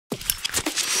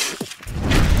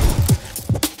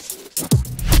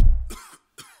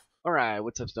Alright,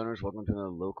 what's up, stoners? Welcome to another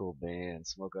local band,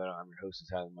 Smokeout. I'm your host,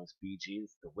 who's having the most BG. This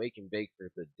is the Wake and Bake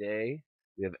for the day.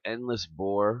 We have Endless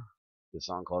Bore, the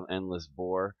song called Endless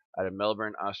Bore, out of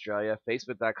Melbourne, Australia.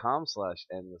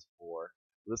 Facebook.com/Endless Bore.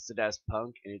 Listed as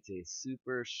punk, and it's a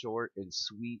super short and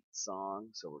sweet song,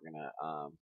 so we're gonna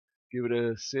give it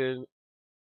a sin.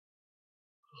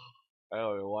 I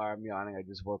don't know why I'm yawning, I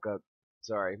just woke up.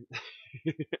 Sorry.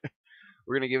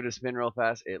 We're gonna give it a spin real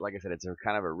fast. Like I said, it's a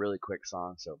kind of a really quick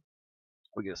song, so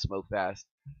we're gonna smoke fast.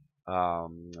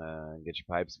 Get your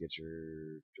pipes, get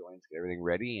your joints, get everything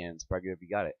ready, and spark it up. You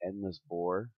got it. Endless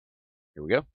Bore. Here we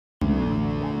go.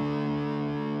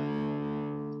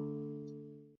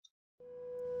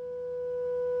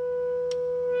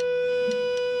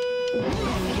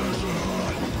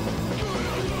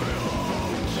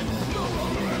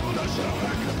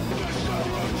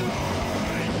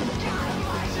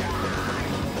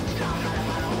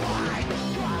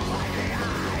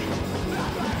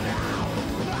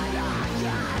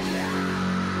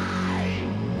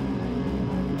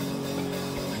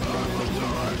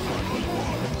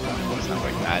 Sounds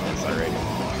like madness already.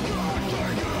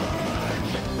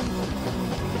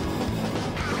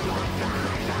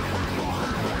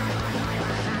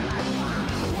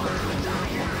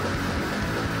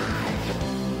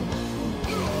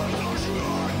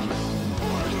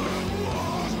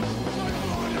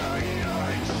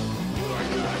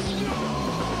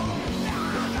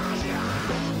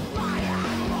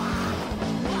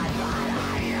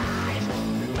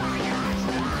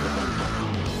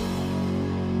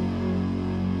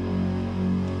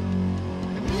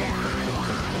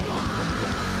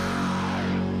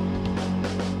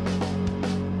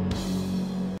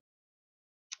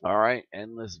 Alright,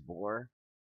 Endless Bore.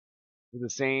 With the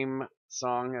same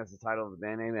song as the title of the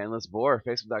band name, Endless Bore.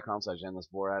 Facebook.com/Endless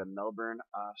Bore out of Melbourne,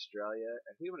 Australia.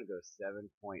 I think I'm going to go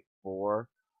 7.4.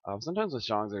 Sometimes with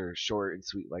songs that are short and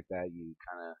sweet like that, you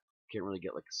kind of can't really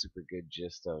get like a super good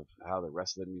gist of how the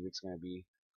rest of the music's going to be.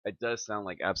 It does sound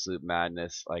like absolute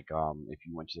madness. Like if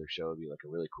you went to their show, it'd be like a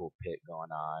really cool pit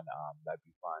going on. That'd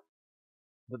be fun.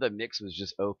 But the mix was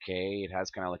just okay. It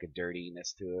has kind of like a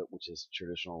dirtiness to it, which is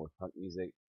traditional with punk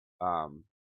music. Um,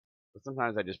 but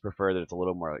sometimes I just prefer that it's a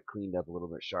little more like cleaned up, a little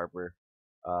bit sharper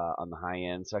on the high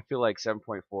end. So I feel like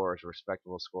 7.4 is a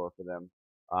respectable score for them.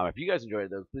 If you guys enjoyed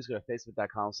it, though, please go to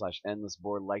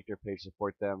facebook.com/endlessboard, like their page,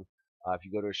 support them. If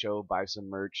you go to a show, buy some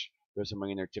merch, throw some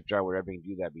money in their tip jar, whatever you can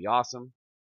do, that'd be awesome.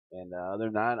 And other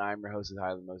than that, I'm your host, is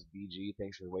Highly Most BG.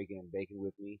 Thanks for waking and baking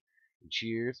with me. And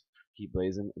cheers, keep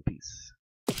blazing, and peace.